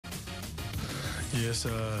Yeah, it's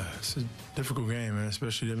a difficult game, man,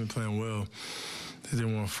 especially they've been playing well. They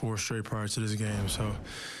won 4 straight prior to this game, so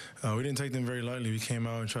we didn't take them very lightly. We came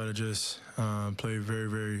out and tried to just play very,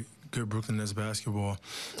 very good Brooklyn Nets basketball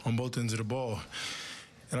on both ends of the ball.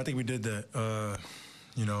 And I think we did that.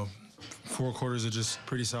 4 quarters of just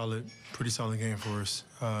pretty solid game for us,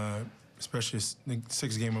 especially a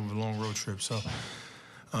 6 game of a long road trip. So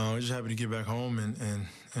we're just happy to get back home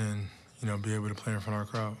and be able to play in front of our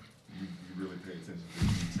crowd. You really pay attention to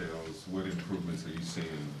the details. What improvements are you seeing,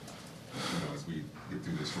 as we get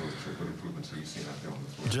through this road trip? What improvements are you seeing out there on the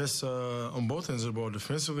floor? Just on both ends of the ball.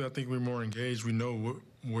 Defensively, I think we're more engaged. We know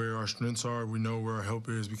where our strengths are. We know where our help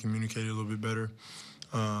is. We communicate a little bit better.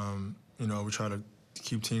 We try to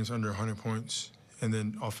keep teams under 100 points. And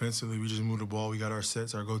then offensively, we just move the ball. We got our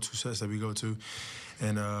sets, our go-to sets that we go to.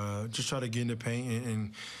 And just try to get in the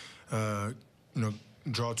paint and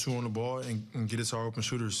draw 2 on the ball and get it to our open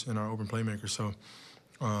shooters and our open playmakers. So,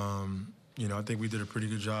 I think we did a pretty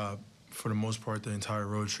good job for the most part the entire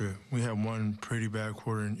road trip. We had one pretty bad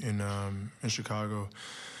quarter in Chicago.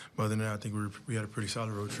 But other than that, I think we had a pretty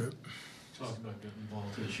solid road trip. Talk about getting the ball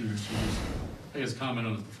to the shooters. I guess comment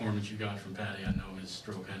on the performance you got from Patty. I know his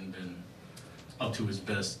stroke hadn't been up to his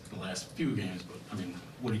best the last few games, but,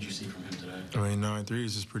 what did you see from him today? 9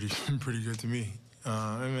 threes is pretty good to me.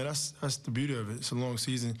 That's the beauty of it. It's a long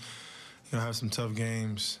season. Have some tough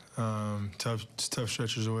games, tough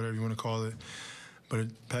stretches or whatever you want to call it. But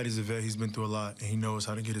Patty's a vet. He's been through a lot, and he knows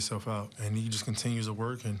how to get himself out. And he just continues to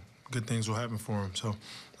work, and good things will happen for him. So,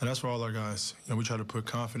 and that's for all our guys. We try to put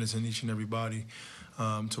confidence in each and every body.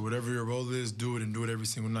 So whatever your role is, do it and do it every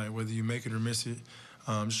single night. Whether you make it or miss it,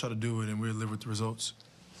 just try to do it, and we'll live with the results.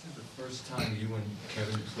 This is the first time you and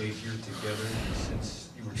Kevin played here together since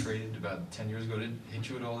you were traded about 10 years ago. Did it hit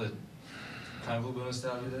you at all that kind of a little bit of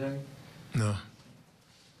nostalgia today? No.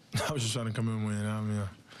 I was just trying to come in and win.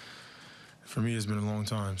 For me, it's been a long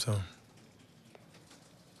time, so.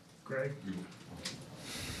 Greg,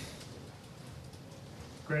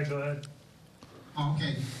 go ahead. Oh,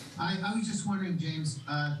 okay. I was just wondering, James,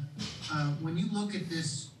 when you look at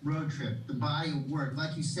this road trip, the body of work,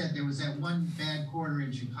 like you said, there was that one bad quarter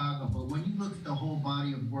in Chicago, but when you look at the whole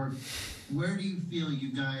body of work, where do you feel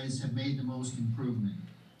you guys have made the most improvement?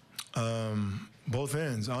 Both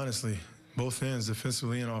ends, honestly. Both ends,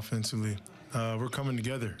 defensively and offensively. We're coming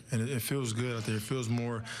together, and it feels good out there. It feels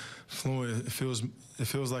more fluent. It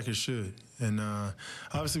feels like it should. And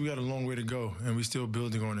obviously, we got a long way to go, and we're still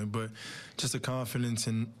building on it. But just the confidence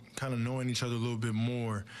and kind of knowing each other a little bit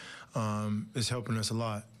more is helping us a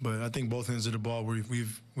lot. But I think both ends of the ball,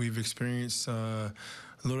 we've experienced a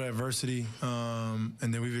little adversity, and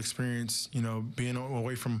then we've experienced, being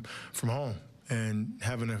away from home and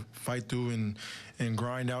having to fight through and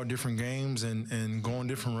grind out different games and go on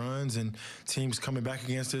different runs and teams coming back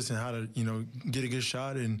against us and how to, get a good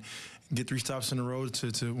shot and get 3 stops in a row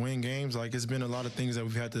to win games. Like, it's been a lot of things that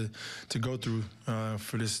we've had to go through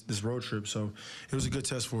for this road trip. So it was a good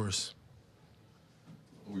test for us.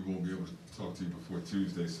 We won't be able to talk to you before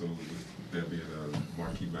Tuesday, so with that being a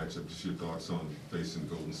marquee matchup, just your thoughts on facing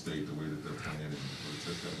Golden State, the way that they're playing, and what the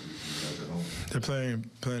test that will be for you guys at home? They're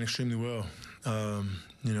playing extremely well.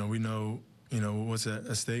 We know, what's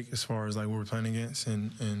at stake as far as like what we're playing against,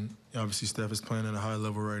 and obviously Steph is playing at a high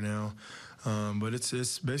level right now. But it's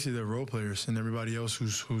basically the role players and everybody else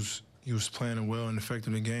who's playing well and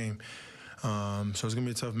effective in the game. So it's gonna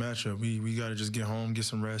be a tough matchup. We got to just get home, get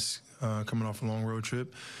some rest, coming off a long road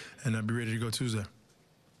trip, and be ready to go Tuesday.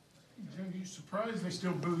 Jim, you surprised they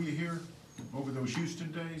still boo you here over those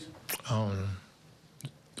Houston days? I don't know.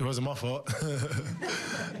 It wasn't my fault.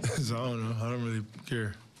 So I don't know. I don't really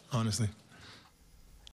care, honestly.